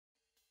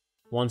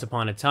Once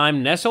upon a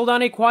time, nestled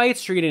on a quiet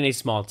street in a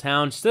small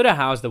town, stood a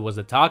house that was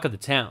the talk of the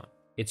town.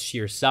 Its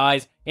sheer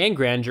size and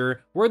grandeur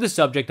were the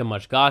subject of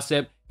much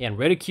gossip and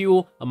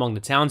ridicule among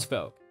the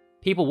townsfolk.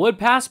 People would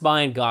pass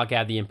by and gawk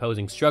at the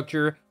imposing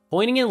structure,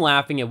 pointing and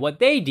laughing at what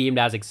they deemed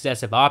as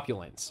excessive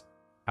opulence.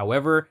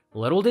 However,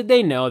 little did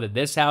they know that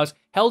this house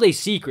held a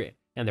secret,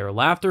 and their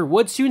laughter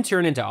would soon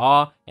turn into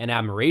awe and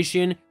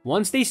admiration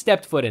once they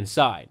stepped foot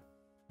inside.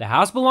 The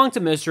house belonged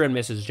to Mr. and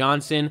Mrs.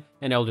 Johnson,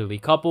 an elderly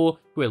couple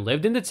who had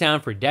lived in the town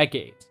for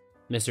decades.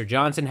 Mr.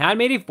 Johnson had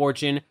made a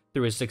fortune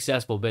through his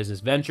successful business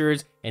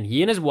ventures, and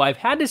he and his wife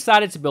had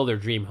decided to build their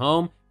dream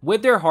home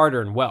with their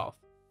hard-earned wealth.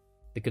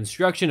 The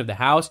construction of the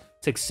house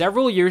took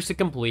several years to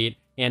complete,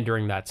 and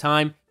during that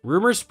time,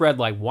 rumors spread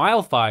like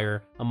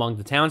wildfire among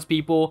the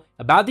townspeople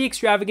about the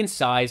extravagant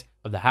size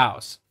of the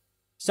house.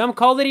 Some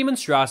called it a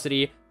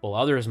monstrosity, while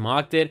others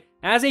mocked it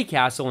as a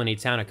castle in a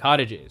town of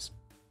cottages.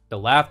 The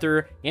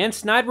laughter and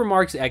snide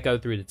remarks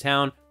echoed through the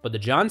town, but the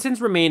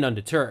Johnsons remained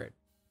undeterred.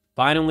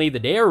 Finally, the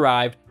day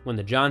arrived when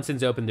the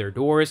Johnsons opened their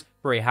doors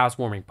for a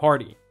housewarming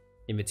party.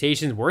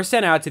 Invitations were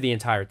sent out to the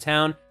entire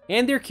town,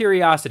 and their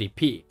curiosity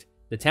piqued.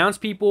 The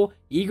townspeople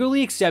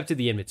eagerly accepted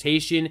the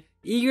invitation,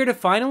 eager to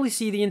finally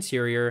see the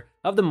interior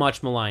of the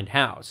much-maligned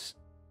house.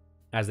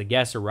 As the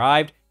guests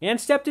arrived and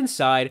stepped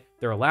inside,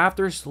 their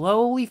laughter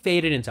slowly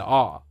faded into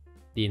awe.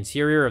 The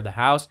interior of the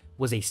house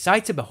was a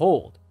sight to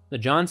behold. The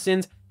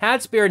Johnsons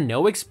had spared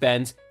no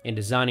expense in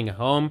designing a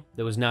home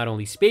that was not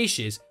only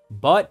spacious,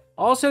 but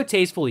also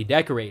tastefully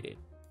decorated.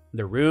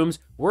 The rooms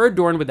were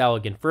adorned with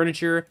elegant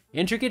furniture,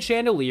 intricate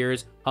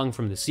chandeliers hung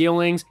from the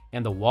ceilings,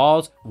 and the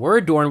walls were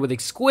adorned with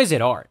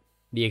exquisite art.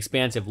 The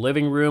expansive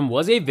living room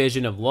was a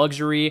vision of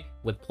luxury,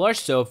 with plush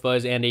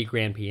sofas and a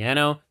grand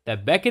piano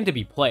that beckoned to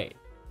be played.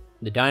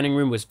 The dining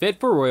room was fit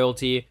for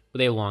royalty,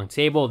 with a long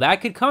table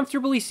that could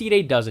comfortably seat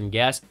a dozen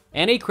guests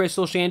and a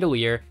crystal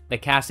chandelier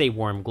that cast a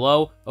warm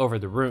glow over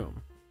the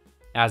room.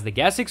 As the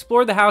guests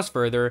explored the house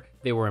further,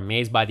 they were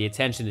amazed by the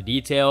attention to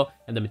detail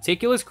and the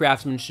meticulous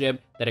craftsmanship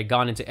that had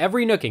gone into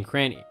every nook and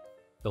cranny.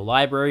 The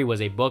library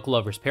was a book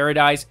lover's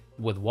paradise,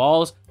 with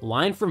walls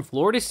lined from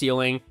floor to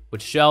ceiling,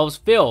 with shelves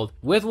filled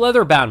with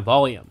leather-bound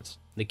volumes.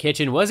 The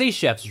kitchen was a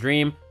chef's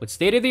dream, with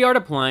state-of-the-art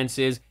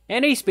appliances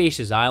and a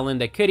spacious island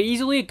that could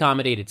easily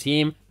accommodate a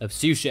team of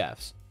sous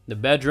chefs. The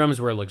bedrooms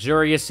were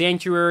luxurious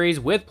sanctuaries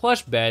with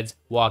plush beds,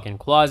 walk-in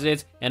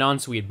closets, and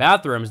ensuite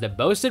bathrooms that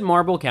boasted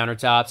marble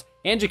countertops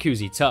and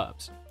jacuzzi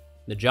tubs.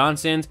 The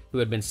Johnsons, who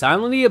had been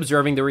silently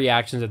observing the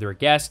reactions of their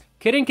guests,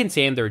 couldn't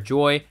contain their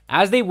joy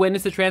as they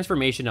witnessed the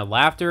transformation of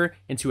laughter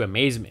into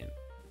amazement.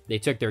 They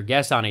took their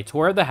guests on a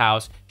tour of the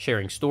house,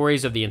 sharing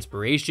stories of the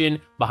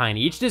inspiration behind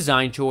each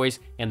design choice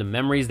and the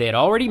memories they had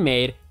already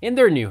made in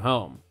their new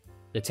home.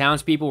 The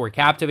townspeople were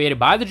captivated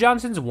by the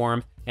Johnsons'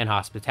 warmth and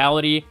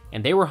hospitality,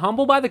 and they were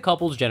humbled by the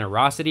couple's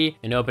generosity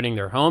in opening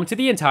their home to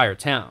the entire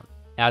town.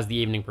 As the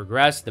evening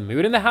progressed, the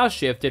mood in the house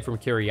shifted from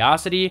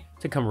curiosity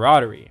to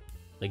camaraderie.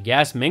 The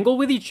guests mingled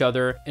with each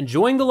other,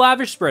 enjoying the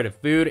lavish spread of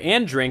food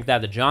and drink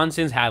that the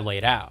Johnsons had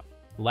laid out.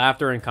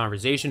 Laughter and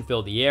conversation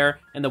filled the air,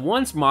 and the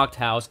once mocked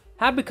house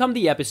had become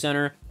the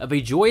epicenter of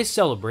a joyous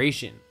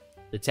celebration.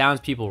 The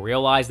townspeople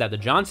realized that the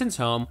Johnsons'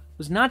 home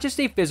was not just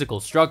a physical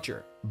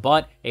structure,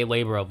 but a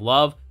labor of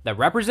love that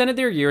represented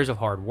their years of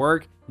hard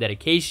work,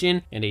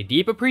 dedication, and a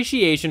deep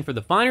appreciation for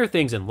the finer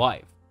things in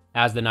life.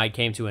 As the night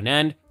came to an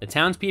end, the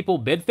townspeople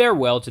bid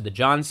farewell to the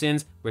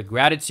Johnsons with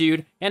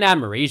gratitude and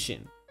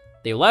admiration.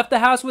 They left the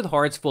house with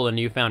hearts full of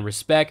newfound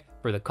respect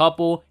for the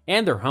couple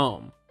and their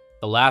home.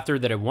 The laughter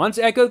that had once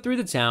echoed through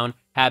the town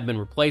had been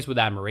replaced with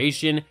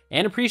admiration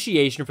and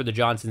appreciation for the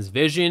Johnsons'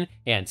 vision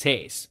and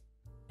taste.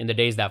 In the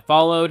days that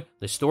followed,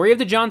 the story of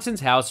the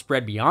Johnsons' house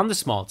spread beyond the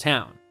small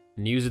town.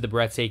 News of the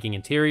breathtaking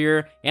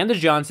interior and the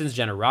Johnsons'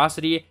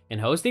 generosity in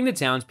hosting the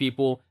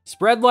townspeople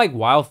spread like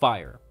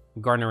wildfire,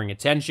 garnering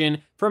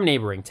attention from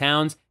neighboring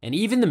towns and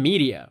even the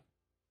media.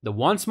 The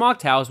once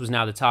mocked house was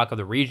now the talk of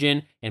the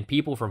region, and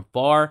people from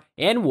far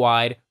and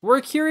wide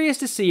were curious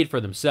to see it for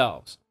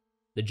themselves.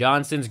 The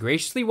Johnsons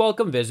graciously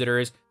welcomed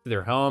visitors to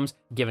their homes,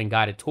 giving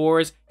guided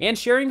tours and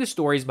sharing the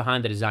stories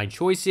behind the design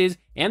choices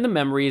and the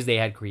memories they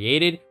had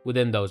created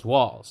within those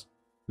walls.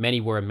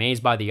 Many were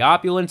amazed by the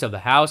opulence of the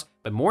house,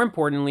 but more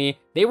importantly,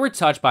 they were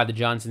touched by the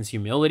Johnsons'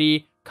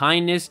 humility,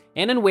 kindness,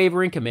 and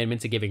unwavering commitment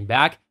to giving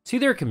back to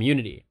their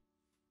community.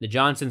 The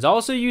Johnsons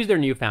also used their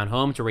newfound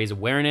home to raise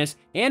awareness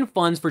and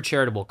funds for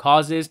charitable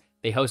causes.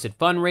 They hosted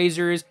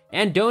fundraisers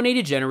and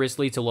donated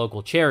generously to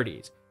local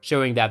charities,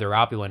 showing that their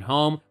opulent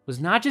home was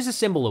not just a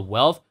symbol of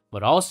wealth,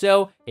 but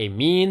also a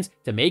means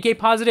to make a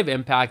positive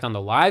impact on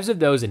the lives of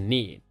those in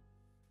need.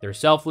 Their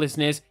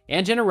selflessness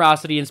and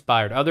generosity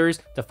inspired others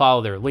to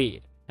follow their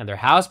lead, and their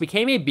house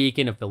became a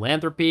beacon of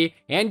philanthropy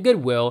and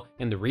goodwill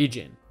in the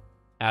region.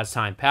 As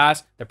time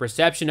passed, the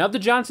perception of the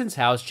Johnsons'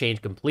 house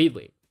changed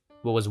completely.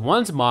 What was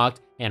once mocked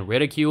and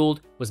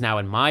ridiculed was now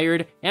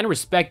admired and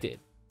respected.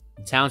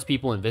 The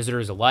townspeople and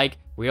visitors alike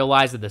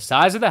realized that the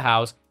size of the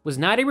house was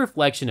not a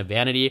reflection of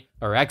vanity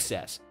or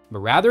excess, but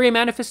rather a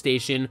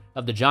manifestation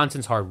of the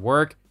Johnsons' hard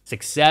work,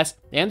 success,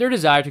 and their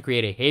desire to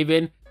create a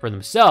haven for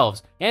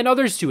themselves and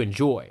others to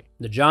enjoy.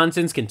 The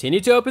Johnsons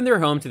continued to open their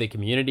home to the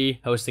community,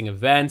 hosting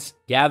events,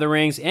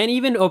 gatherings, and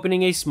even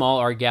opening a small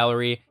art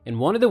gallery in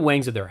one of the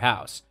wings of their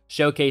house,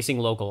 showcasing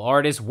local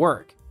artists'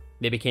 work.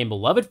 They became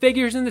beloved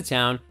figures in the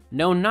town,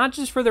 known not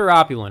just for their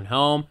opulent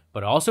home,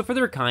 but also for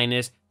their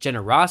kindness,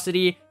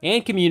 generosity,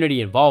 and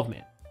community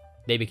involvement.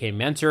 They became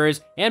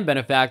mentors and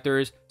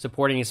benefactors,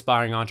 supporting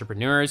aspiring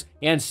entrepreneurs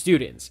and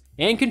students,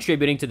 and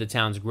contributing to the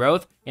town's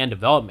growth and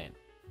development.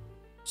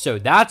 So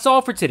that's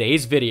all for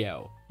today's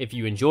video. If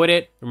you enjoyed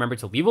it, remember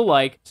to leave a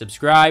like,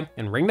 subscribe,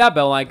 and ring that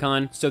bell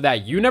icon so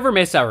that you never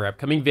miss our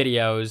upcoming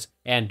videos.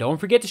 And don't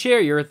forget to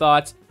share your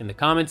thoughts in the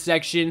comments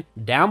section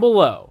down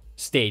below.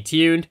 Stay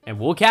tuned, and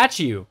we'll catch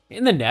you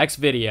in the next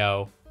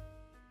video.